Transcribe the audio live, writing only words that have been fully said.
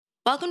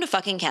Welcome to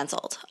Fucking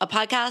Cancelled, a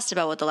podcast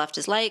about what the left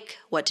is like,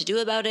 what to do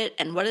about it,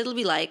 and what it'll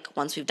be like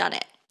once we've done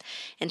it.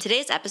 In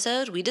today's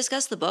episode, we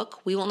discuss the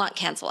book We Will Not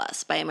Cancel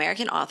Us by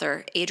American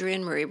author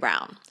Adrienne Maree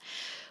Brown.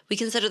 We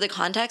consider the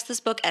context this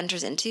book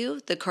enters into,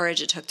 the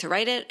courage it took to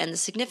write it, and the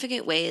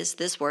significant ways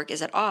this work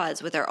is at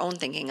odds with our own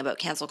thinking about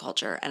cancel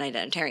culture and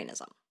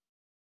identitarianism.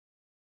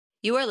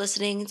 You are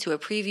listening to a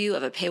preview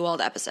of a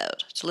paywalled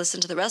episode. To listen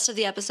to the rest of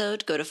the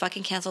episode, go to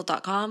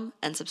fuckingcancelled.com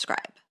and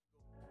subscribe.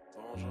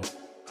 Bonjour,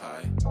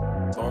 hi,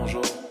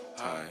 bonjour,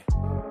 hi,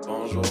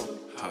 bonjour,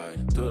 hi.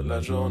 Toute la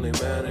journée,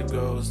 man, it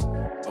goes.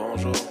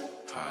 Bonjour,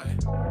 hi,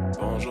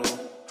 bonjour,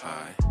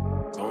 hi,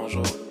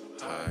 bonjour,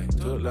 hi.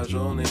 Toute la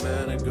journée,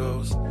 man, it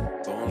goes.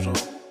 Bonjour,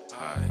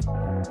 hi,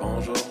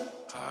 bonjour,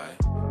 hi,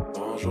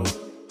 bonjour,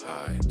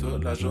 hi.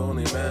 Toute la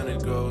journée, man,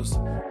 it goes.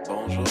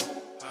 Bonjour,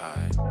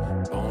 hi,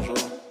 bonjour,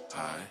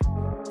 hi,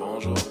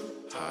 bonjour,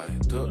 hi.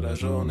 Toute la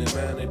journée,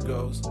 man, it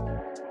goes.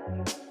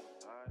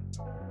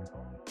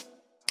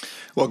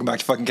 Welcome back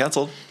to Fucking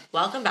Cancelled.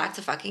 Welcome back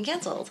to Fucking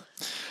Cancelled.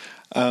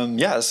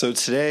 So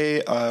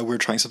today we're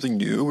trying something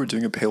new. We're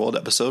doing a paywalled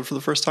episode for the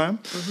first time.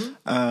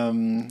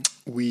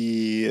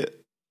 We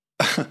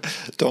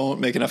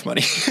don't make enough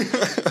money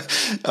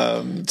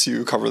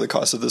to cover the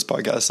cost of this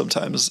podcast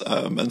sometimes,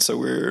 and so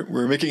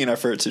we're making an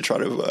effort to try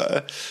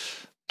to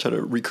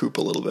recoup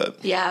a little bit.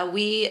 Yeah,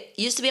 we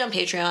used to be on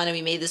Patreon and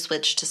we made the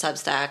switch to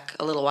Substack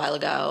a little while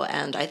ago,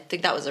 and I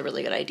think that was a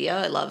really good idea.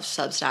 I love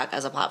Substack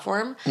as a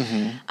platform.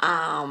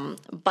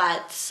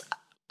 But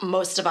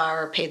most of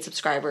our paid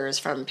subscribers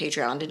from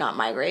Patreon did not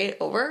migrate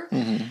over.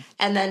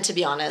 And then, to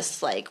be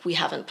honest, we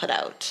haven't put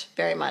out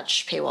very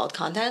much paywalled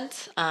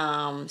content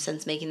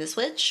since making the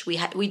switch.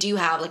 We do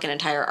have an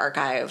entire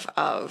archive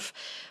of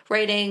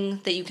writing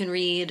that you can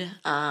read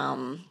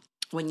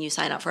when you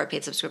sign up for a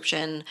paid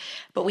subscription,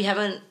 but we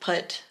haven't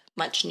put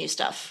much new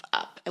stuff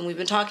up. And we've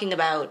been talking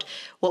about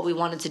what we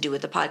wanted to do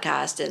with the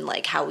podcast and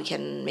how we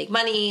can make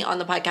money on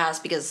the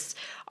podcast, because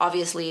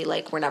obviously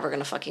we're never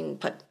going to fucking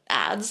put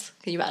ads.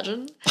 Can you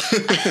imagine?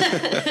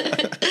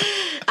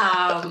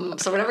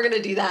 So we're never going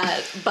to do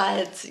that,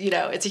 but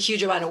it's a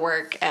huge amount of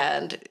work,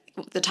 and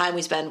the time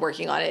we spend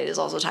working on it is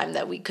also time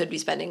that we could be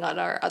spending on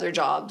our other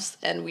jobs,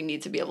 and we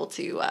need to be able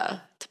to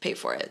pay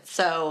for it.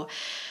 So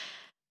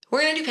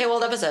we're going to do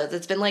paywalled episodes.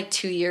 It's been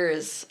 2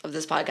 years of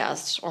this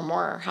podcast or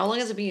more. How long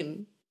has it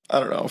been?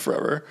 I don't know,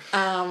 forever.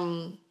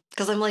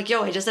 Because I'm I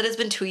just said it's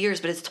been 2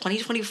 years, but it's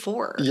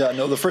 2024. Yeah,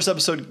 no, the first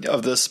episode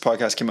of this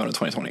podcast came out in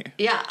 2020.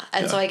 Yeah,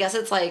 and so I guess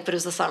it's but it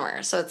was the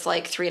summer, so it's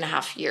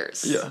 3.5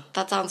 years. Yeah.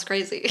 That sounds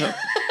crazy. Yeah.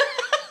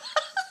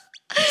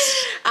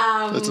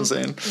 It's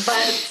insane.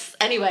 But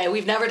anyway,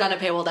 we've never done a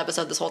paywalled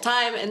episode this whole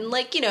time. And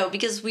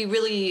because we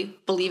really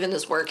believe in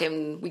this work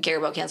and we care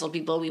about canceled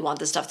people, we want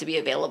this stuff to be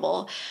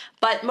available.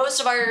 But most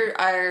of our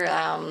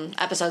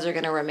episodes are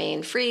going to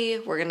remain free.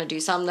 We're going to do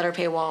some that are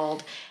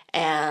paywalled.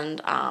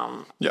 And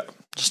yeah,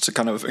 just to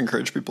kind of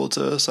encourage people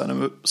to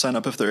sign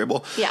up if they're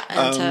able. Yeah,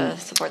 and to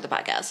support the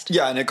podcast.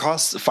 Yeah, and it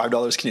costs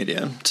 $5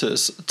 Canadian to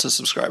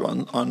subscribe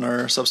on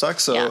our Substack.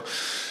 So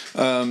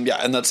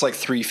yeah, and that's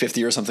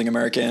 $3.50 or something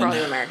American for all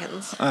you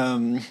Americans.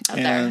 And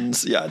there.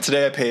 Yeah,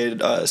 today I paid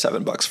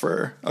 $7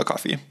 for a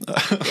coffee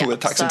with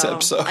tax and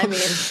tips. So I mean,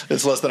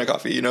 it's less than a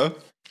coffee,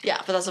 Yeah,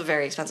 but that's a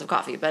very expensive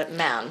coffee. But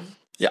man,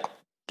 yeah.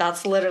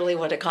 That's literally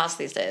what it costs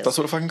these days. That's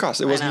what it fucking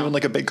costs. It wasn't even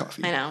a big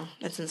coffee. I know.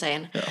 It's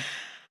insane. Yeah.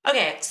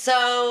 Okay,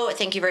 so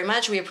thank you very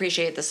much. We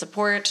appreciate the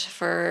support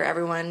for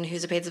everyone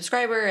who's a paid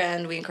subscriber,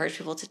 and we encourage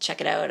people to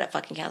check it out at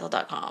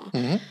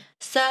fuckingcancelled.com.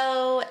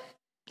 So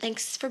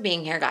thanks for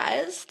being here,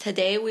 guys.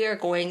 Today we are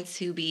going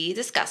to be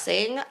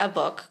discussing a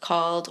book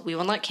called We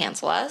Will Not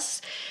Cancel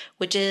Us,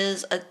 which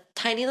is a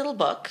tiny little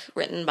book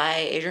written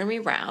by Adrienne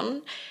Maree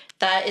Brown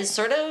that is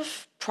sort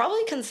of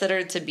probably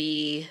considered to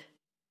be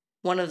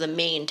one of the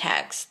main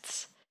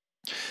texts.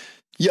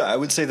 Yeah, I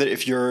would say that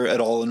if you're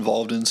at all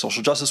involved in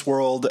social justice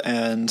world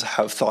and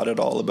have thought at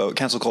all about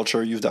cancel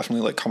culture, you've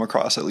definitely come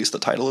across at least the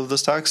title of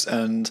this text,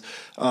 and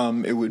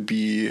it would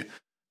be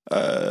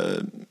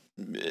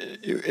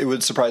it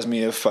would surprise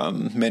me if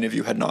many of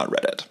you had not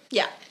read it.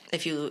 Yeah.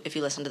 If you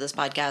listen to this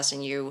podcast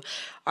and you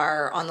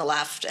are on the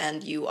left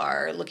and you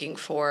are looking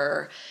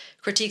for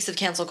critiques of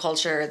cancel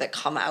culture that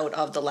come out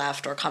of the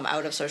left or come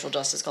out of social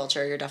justice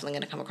culture, you're definitely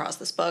going to come across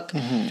this book.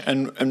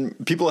 And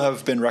people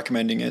have been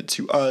recommending it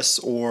to us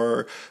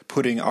or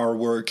putting our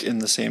work in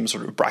the same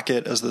sort of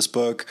bracket as this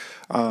book,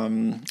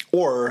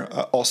 or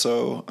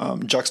also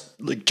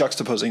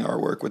juxtaposing our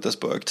work with this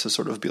book to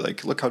sort of be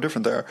look how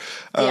different they are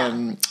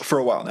for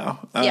a while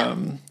now.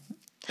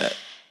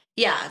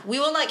 Yeah, We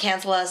Will Not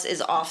Cancel Us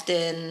is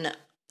often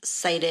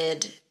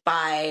cited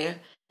by...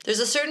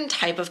 There's a certain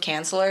type of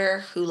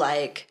canceller who,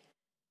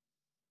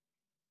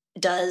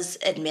 does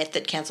admit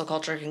that cancel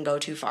culture can go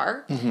too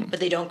far, but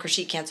they don't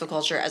critique cancel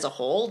culture as a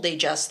whole. They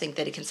just think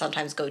that it can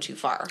sometimes go too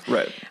far.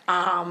 Right.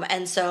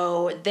 And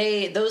so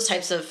those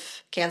types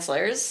of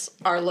cancelers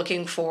are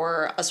looking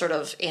for a sort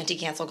of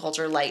anti-cancel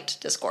culture light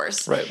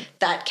discourse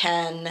that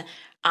can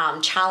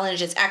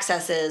challenge its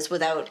excesses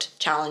without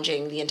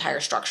challenging the entire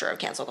structure of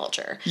cancel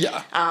culture.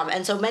 Yeah.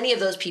 And so many of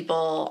those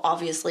people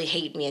obviously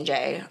hate me and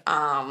Jay,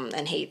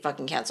 and hate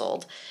fucking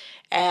canceled.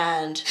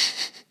 And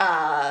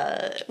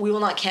We Will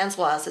Not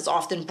Cancel Us is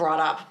often brought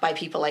up by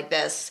people like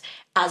this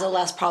as a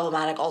less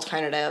problematic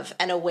alternative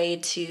and a way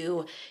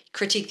to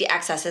critique the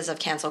excesses of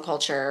cancel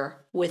culture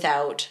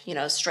without,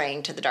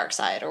 straying to the dark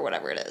side or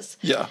whatever it is.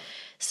 Yeah.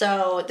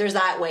 So there's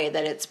that way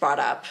that it's brought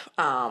up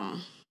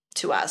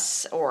to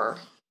us, or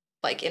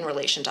like in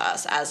relation to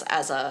us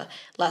as a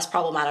less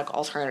problematic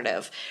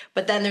alternative.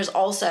 But then there's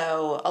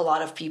also a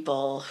lot of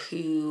people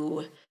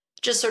who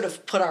just sort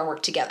of put our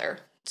work together.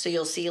 So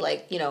you'll see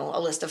like, a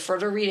list of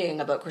further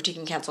reading about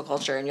critiquing cancel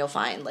culture, and you'll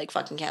find like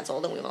Fucking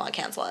Canceled and We Will Not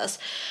Cancel Us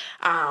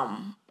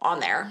on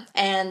there.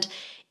 And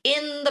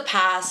in the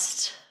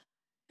past,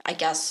 I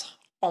guess,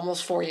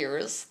 almost 4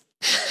 years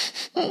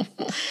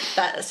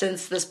that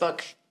since this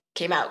book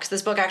came out, because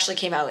this book actually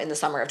came out in the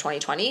summer of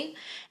 2020,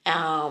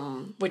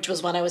 which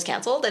was when I was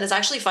canceled. And it's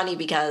actually funny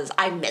because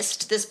I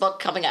missed this book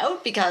coming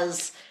out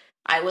because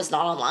I was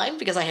not online,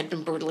 because I had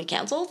been brutally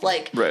canceled.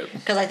 Like, right.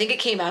 Because I think it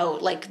came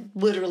out like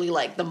literally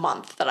like the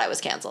month that I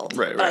was canceled.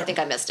 Right. But I think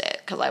I missed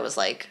it because I was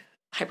like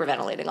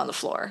hyperventilating on the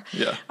floor.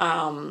 Yeah.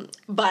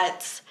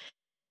 But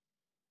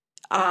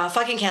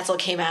Fucking Cancel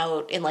came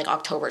out in like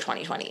October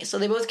 2020. So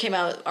they both came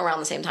out around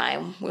the same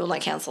time. We Will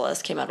Not Cancel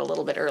Us came out a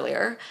little bit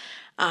earlier.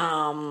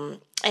 And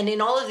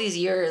in all of these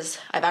years,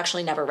 I've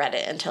actually never read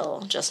it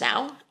until just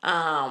now.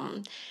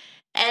 And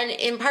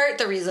in part,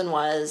 the reason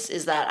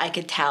is that I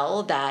could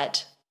tell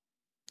that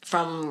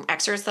from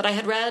excerpts that I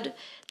had read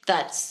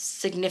that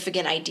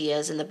significant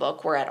ideas in the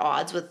book were at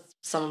odds with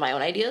some of my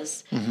own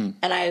ideas. Mm-hmm.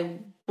 And I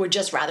would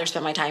just rather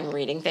spend my time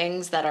reading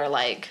things that are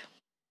like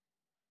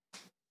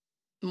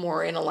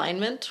more in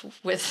alignment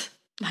with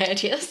my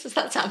ideas. Does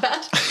that sound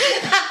bad?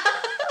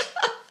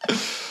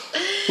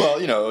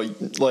 Well,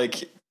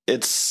 like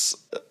it's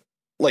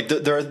like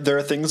there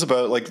are things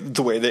about like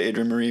the way that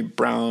Adrienne Maree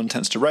Brown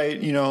tends to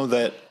write,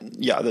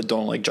 that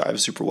don't like jive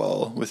super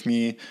well with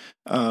me.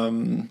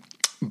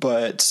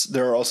 But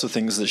there are also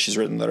things that she's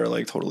written that are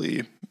like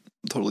totally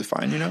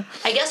fine,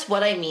 I guess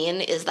what I mean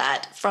is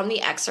that from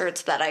the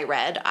excerpts that I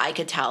read, I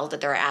could tell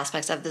that there are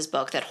aspects of this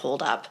book that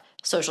hold up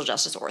social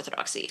justice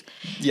orthodoxy.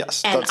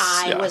 Yes. And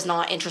I was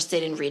not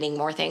interested in reading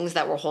more things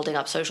that were holding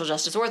up social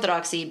justice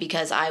orthodoxy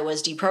because I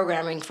was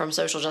deprogramming from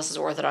social justice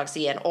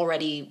orthodoxy and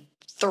already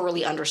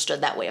thoroughly understood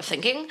that way of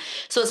thinking.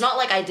 So it's not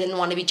like I didn't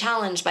want to be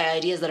challenged by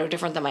ideas that are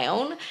different than my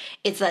own.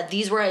 It's that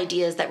these were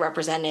ideas that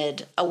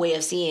represented a way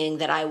of seeing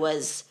that I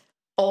was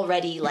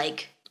already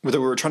like... that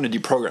we were trying to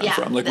deprogram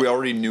from. Like we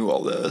already knew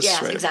all this.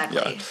 Yes, right?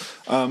 Exactly.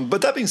 Yeah.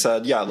 But that being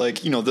said,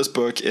 this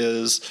book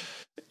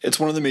it's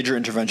one of the major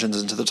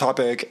interventions into the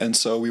topic, and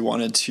so we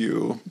wanted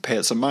to pay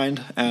it some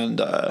mind and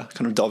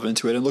kind of delve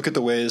into it and look at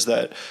the ways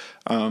that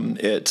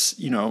it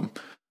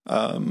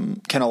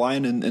can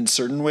align in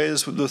certain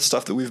ways with the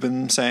stuff that we've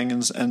been saying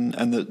and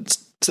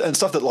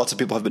stuff that lots of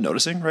people have been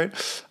noticing, right?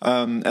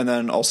 And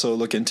then also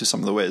look into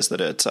some of the ways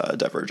that it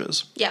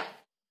diverges. Yeah.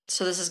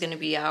 So this is going to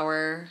be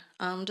our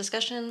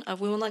discussion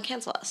of We Will Not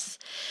Cancel Us.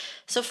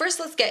 So first,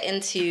 let's get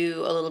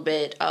into a little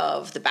bit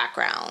of the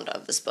background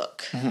of this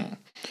book. Mm-hmm.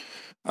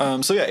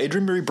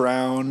 Adrienne Maree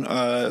Brown,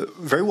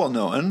 very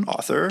well-known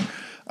author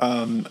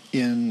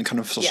in kind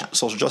of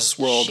social justice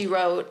world. She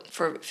wrote,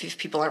 if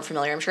people aren't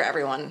familiar, I'm sure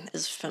everyone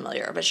is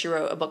familiar, but she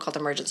wrote a book called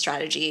Emergent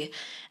Strategy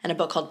and a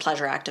book called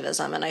Pleasure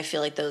Activism, and I feel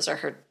like those are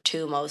her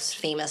two most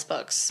famous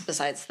books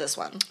besides this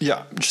one.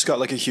 Yeah, she's got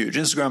like a huge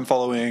Instagram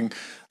following.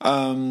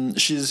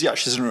 She's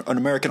an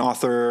American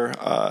author.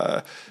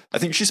 I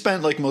think she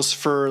spent like most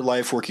of her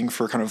life working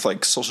for kind of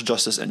like social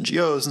justice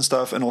NGOs and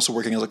stuff, and also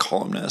working as a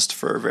columnist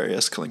for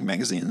various like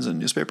magazines and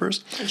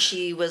newspapers. And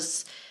she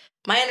was,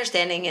 my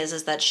understanding is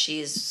that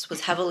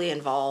was heavily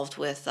involved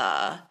with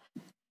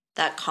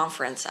that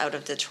conference out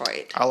of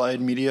Detroit.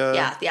 Allied Media.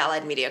 Yeah, the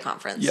Allied Media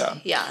Conference.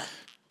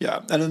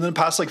 Yeah, and in the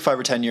past like 5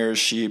 or 10 years,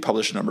 she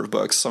published a number of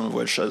books, some of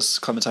which, as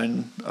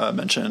Clementine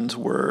mentioned,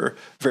 were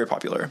very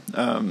popular,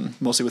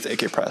 mostly with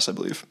AK Press, I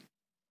believe.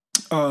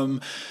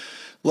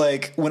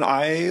 Like when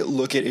I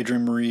look at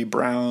Adrienne Maree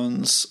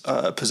Brown's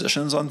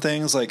positions on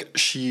things, like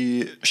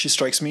she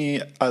strikes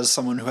me as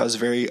someone who has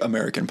very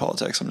American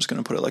politics. I'm just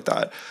going to put it like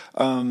that.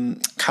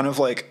 Kind of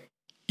like,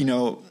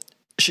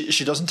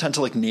 she doesn't tend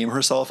to like name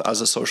herself as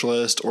a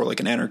socialist or like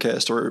an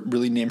anarchist or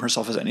really name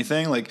herself as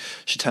anything. Like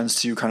she tends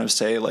to kind of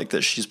say like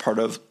that she's part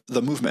of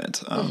the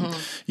movement.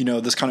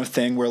 This kind of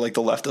thing where like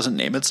the left doesn't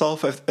name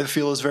itself, I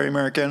feel is very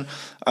American.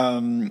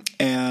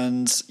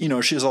 And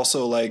she's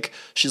also like,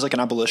 she's like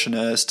an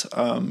abolitionist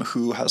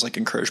who has like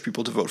encouraged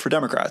people to vote for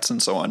Democrats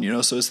and so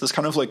on, so it's this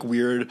kind of like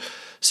weird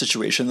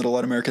situation that a lot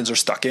of Americans are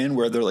stuck in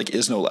where there like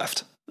is no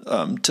left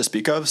to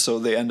speak of, so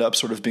they end up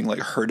sort of being like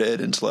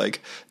herded into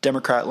like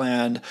Democrat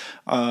land,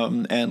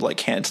 and like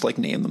can't like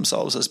name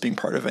themselves as being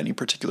part of any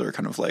particular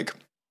kind of like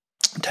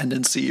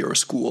tendency or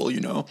school,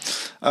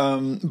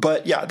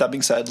 But yeah, that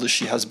being said,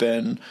 she's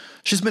been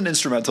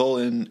instrumental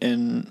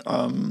in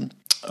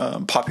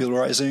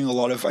popularizing a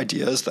lot of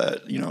ideas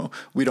that, you know,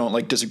 we don't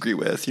like disagree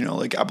with, you know,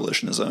 like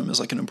abolitionism is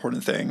like an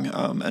important thing,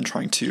 and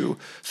trying to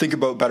think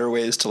about better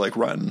ways to like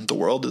run the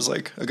world is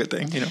like a good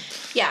thing, you know?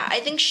 Yeah, I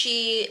think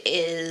she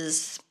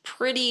is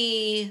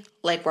pretty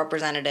like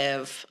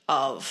representative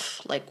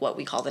of like what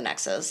we call the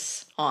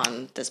nexus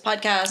on this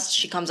podcast.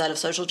 She comes out of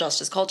social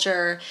justice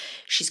culture.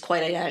 She's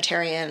quite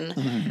identitarian.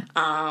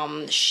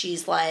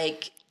 She's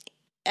like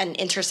an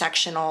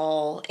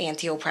intersectional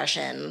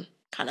anti-oppression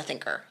kind of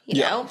thinker,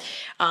 you know,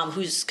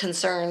 who's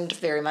concerned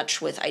very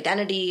much with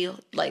identity.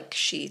 Like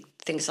she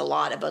thinks a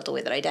lot about the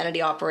way that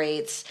identity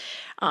operates,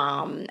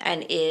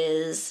 and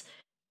is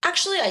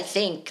actually, I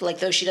think, like,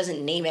 though she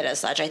doesn't name it as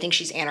such, I think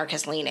she's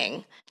anarchist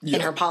leaning in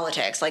her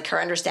politics. Like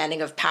her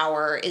understanding of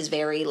power is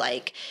very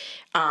like,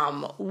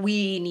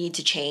 we need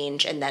to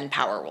change and then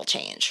power will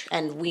change.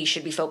 And we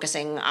should be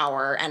focusing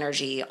our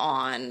energy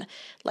on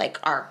like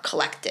our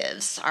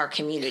collectives, our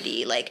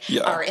community, like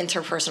our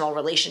interpersonal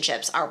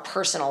relationships, our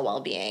personal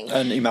well-being.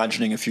 And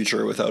imagining a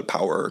future without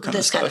power kind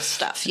of stuff. Kind of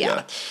stuff,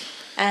 yeah.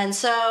 And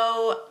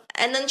so,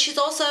 and then she's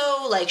also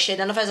like, she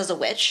identifies as a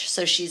witch.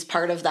 So she's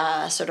part of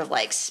the sort of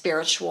like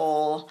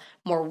spiritual,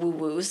 more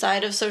woo-woo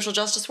side of social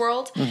justice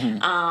world,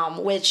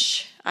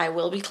 which I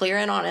will be clear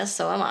and honest,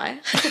 so am I.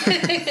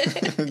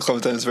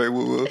 Clementine is very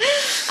woo-woo.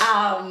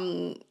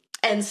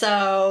 And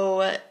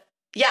so,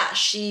 yeah,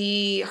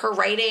 her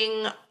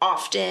writing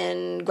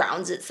often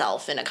grounds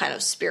itself in a kind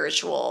of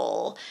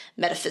spiritual,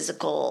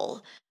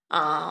 metaphysical,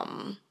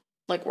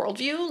 like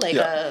worldview, like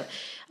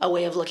a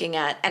way of looking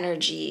at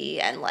energy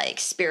and like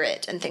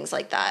spirit and things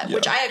like that,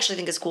 which I actually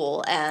think is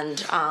cool.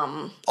 And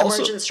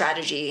Emergent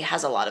Strategy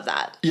has a lot of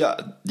that.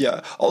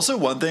 Yeah. Also,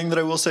 one thing that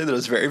I will say that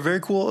is very,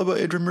 very cool about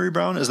Adrienne Maree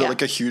Brown is that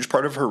like a huge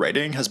part of her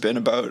writing has been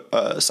about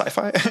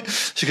sci-fi,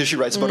 because she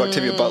writes about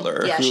Octavia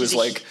Butler, who is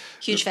like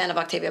huge fan of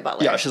Octavia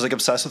Butler. Yeah, she's like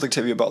obsessed with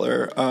Octavia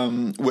Butler,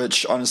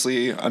 which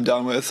honestly I'm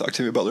down with.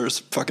 Octavia Butler is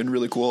fucking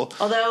really cool.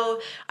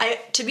 Although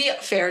to be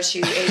fair to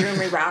Adrienne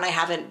Maree Brown, I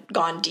haven't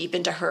gone deep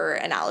into her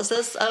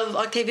analysis of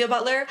Octavia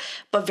Butler,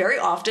 but very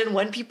often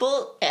when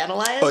people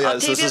analyze Octavia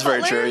this is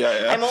Butler, very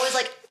true. I'm always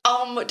like,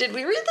 did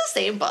we read the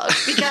same book?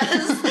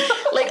 Because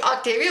like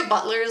Octavia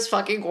Butler's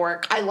fucking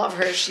work, I love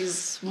her.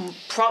 She's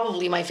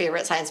probably my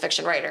favorite science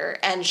fiction writer,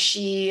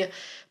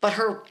 but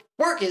her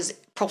work is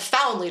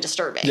profoundly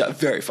disturbing. Yeah,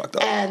 very fucked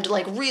up. And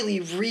like really,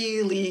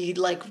 really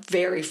like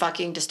very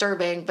fucking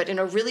disturbing, but in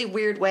a really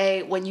weird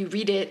way. When you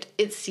read it,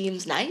 it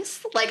seems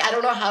nice. Like, I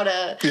don't know how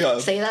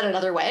to say that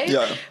another way.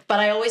 Yeah. But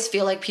I always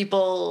feel like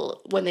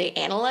people, when they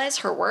analyze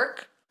her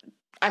work,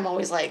 I'm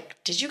always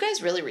like, did you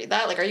guys really read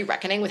that? Like, are you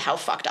reckoning with how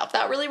fucked up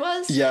that really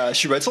was? Yeah,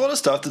 she writes a lot of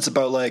stuff that's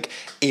about like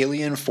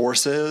alien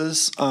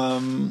forces,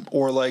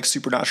 or like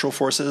supernatural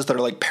forces that are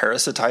like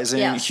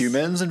parasitizing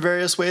humans in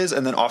various ways,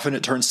 and then often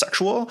it turns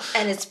sexual.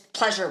 And it's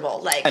pleasurable,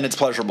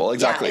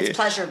 exactly. Yeah, it's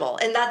pleasurable.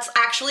 And that's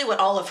actually what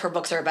all of her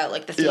books are about.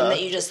 Like the theme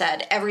that you just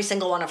said, every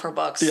single one of her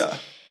books. Yeah.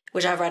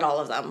 Which I've read all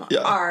of them,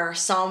 are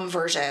some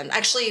version,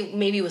 actually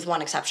maybe with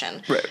one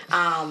exception. Right.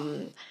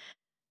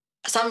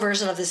 Some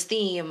version of this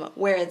theme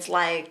where it's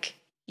like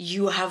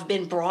you have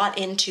been brought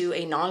into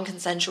a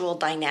non-consensual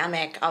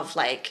dynamic of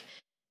like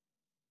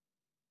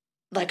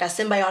a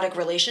symbiotic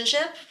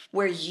relationship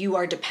where you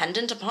are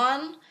dependent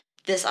upon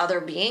this other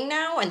being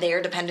now, and they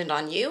are dependent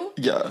on you.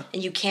 Yeah.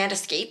 And you can't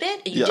escape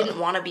it, and you didn't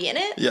want to be in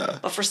it. Yeah.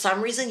 But for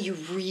some reason, you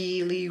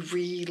really,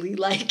 really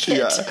like it.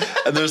 Yeah.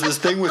 And there's this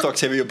thing with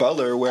Octavia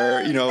Butler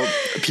where, you know,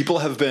 people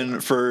have been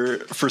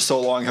for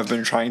so long have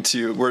been trying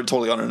to, we're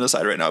totally on an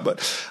aside right now, but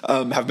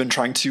have been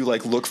trying to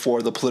like look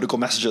for the political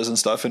messages and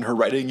stuff in her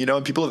writing, you know,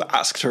 and people have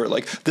asked her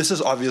like, this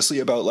is obviously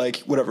about like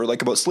whatever,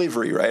 like about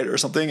slavery, right? Or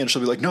something. And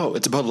she'll be like, no,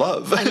 it's about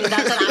love. I mean,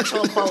 that's an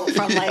actual quote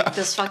from like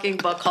this fucking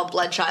book called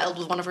Blood Child,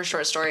 was one of her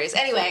short stories.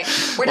 Anyway,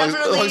 we're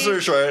definitely... Long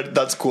story short,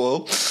 that's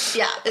cool.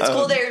 Yeah, it's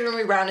cool that Adrienne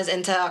Maree Brown is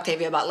into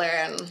Octavia Butler,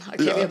 and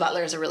Octavia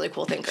Butler is a really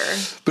cool thinker.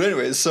 But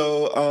anyways,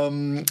 so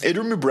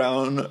Adrienne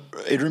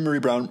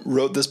Maree Brown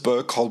wrote this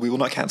book called We Will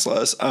Not Cancel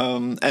Us,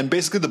 and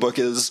basically the book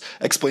is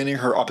explaining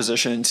her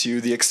opposition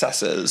to the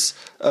excesses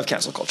of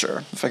cancel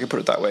culture, if I could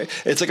put it that way.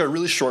 It's like a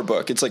really short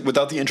book. It's like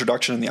without the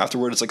introduction and the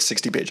afterword, it's like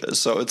 60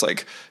 pages. So it's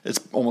like, it's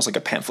almost like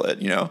a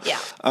pamphlet, you know? Yeah.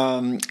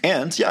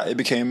 And yeah, it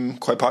became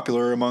quite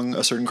popular among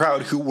a certain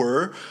crowd who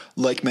were,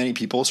 like many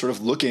people, sort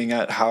of looking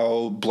at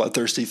how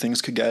bloodthirsty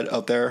things could get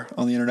out there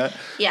on the internet.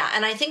 Yeah,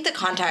 and I think the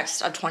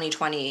context of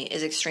 2020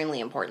 is extremely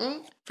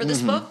important for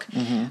this book.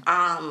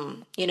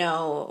 Mm-hmm. You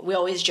know, we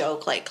always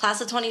joke, like, class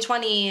of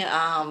 2020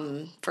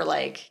 for,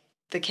 like,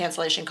 the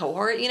cancellation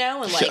cohort, you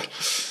know? And, like,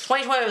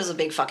 2020 was a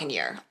big fucking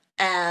year.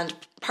 And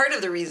part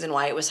of the reason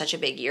why it was such a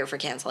big year for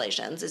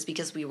cancellations is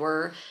because we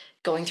were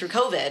going through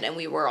COVID and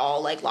we were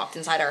all, like, locked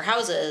inside our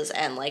houses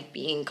and, like,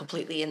 being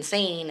completely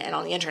insane and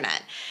on the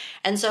internet.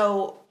 And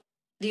so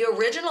the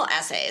original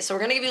essay, so we're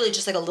going to give you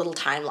just like a little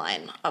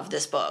timeline of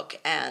this book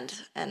and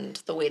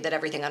the way that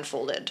everything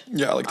unfolded.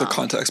 Yeah, like the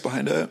context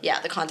behind it. Yeah,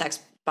 the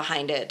context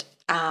behind it.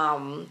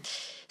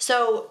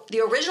 So the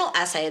original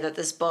essay that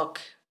this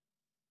book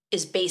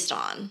is based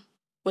on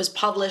was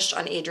published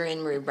on Adrienne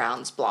Maree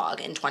Brown's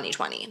blog in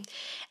 2020.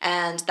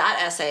 And that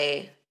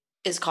essay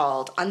is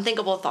called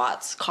Unthinkable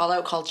Thoughts, Call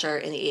Out Culture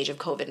in the Age of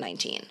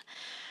COVID-19.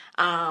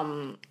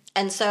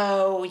 And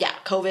so, yeah,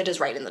 COVID is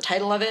right in the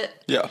title of it.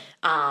 Yeah.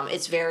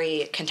 It's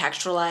very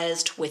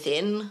contextualized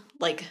within,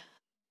 like,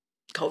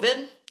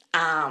 COVID.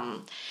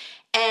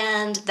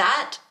 And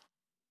that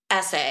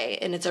essay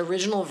in its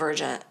original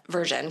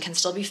version can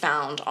still be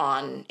found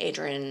on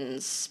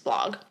Adrienne's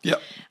blog.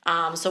 Yep.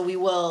 So we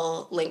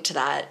will link to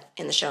that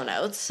in the show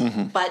notes.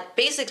 But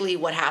basically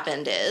what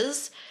happened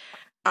is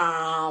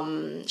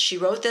she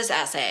wrote this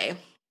essay,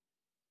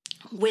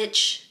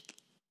 which,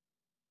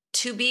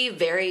 to be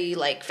very,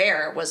 like,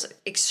 fair, was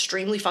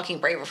extremely fucking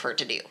brave of her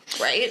to do,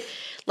 right?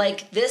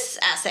 Like, this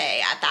essay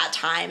at that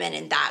time and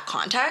in that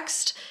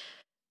context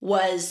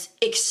was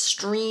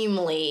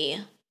extremely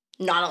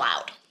not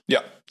allowed.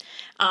 Yeah.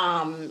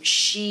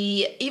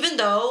 She, even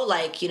though,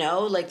 like, you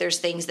know, like, there's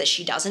things that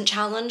she doesn't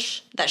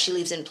challenge that she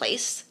leaves in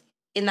place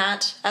in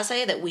that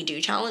essay that we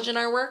do challenge in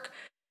our work,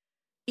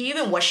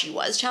 even what she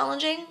was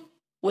challenging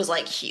was,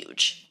 like,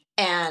 huge.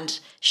 And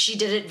she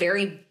did it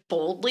very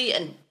boldly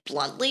and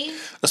bluntly.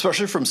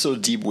 Especially from so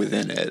deep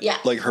within it. Yeah.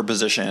 Like, her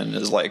position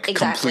is, like,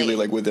 completely,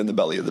 like, within the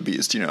belly of the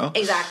beast, you know?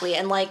 Exactly.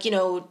 And, like, you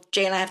know,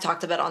 Jay and I have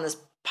talked about on this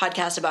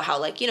podcast about how,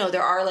 like, you know,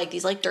 there are, like,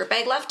 these, like,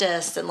 dirtbag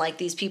leftists and, like,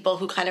 these people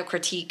who kind of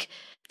critique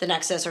the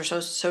nexus or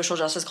social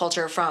justice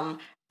culture from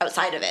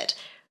outside of it.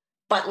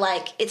 But,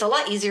 like, it's a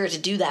lot easier to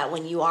do that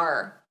when you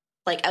are,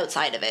 like,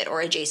 outside of it or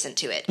adjacent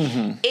to it.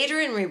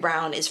 Adrienne Maree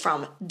Brown is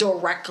from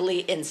directly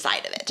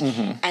inside of it.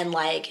 And,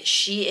 like,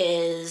 she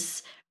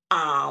is,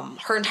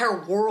 her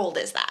entire world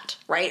is that,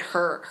 right?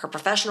 Her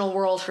professional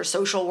world, her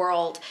social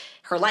world,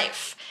 her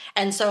life.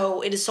 And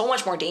so it is so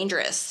much more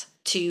dangerous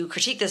to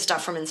critique this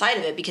stuff from inside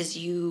of it because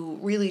you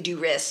really do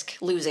risk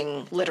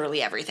losing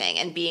literally everything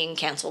and being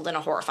canceled in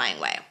a horrifying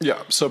way.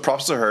 Yeah. So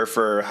props to her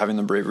for having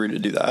the bravery to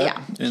do that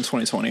in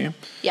 2020.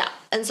 Yeah.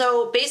 And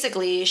so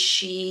basically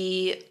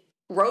she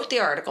wrote the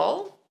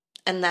article,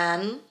 and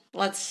then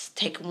let's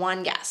take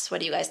one guess.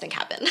 What do you guys think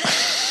happened?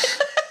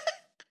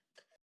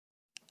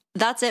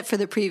 That's it for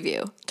the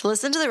preview. To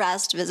listen to the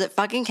rest, visit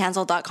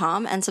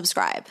fuckingcancel.com and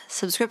subscribe.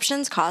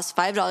 Subscriptions cost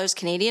 $5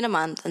 Canadian a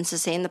month and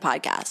sustain the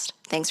podcast.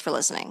 Thanks for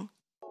listening.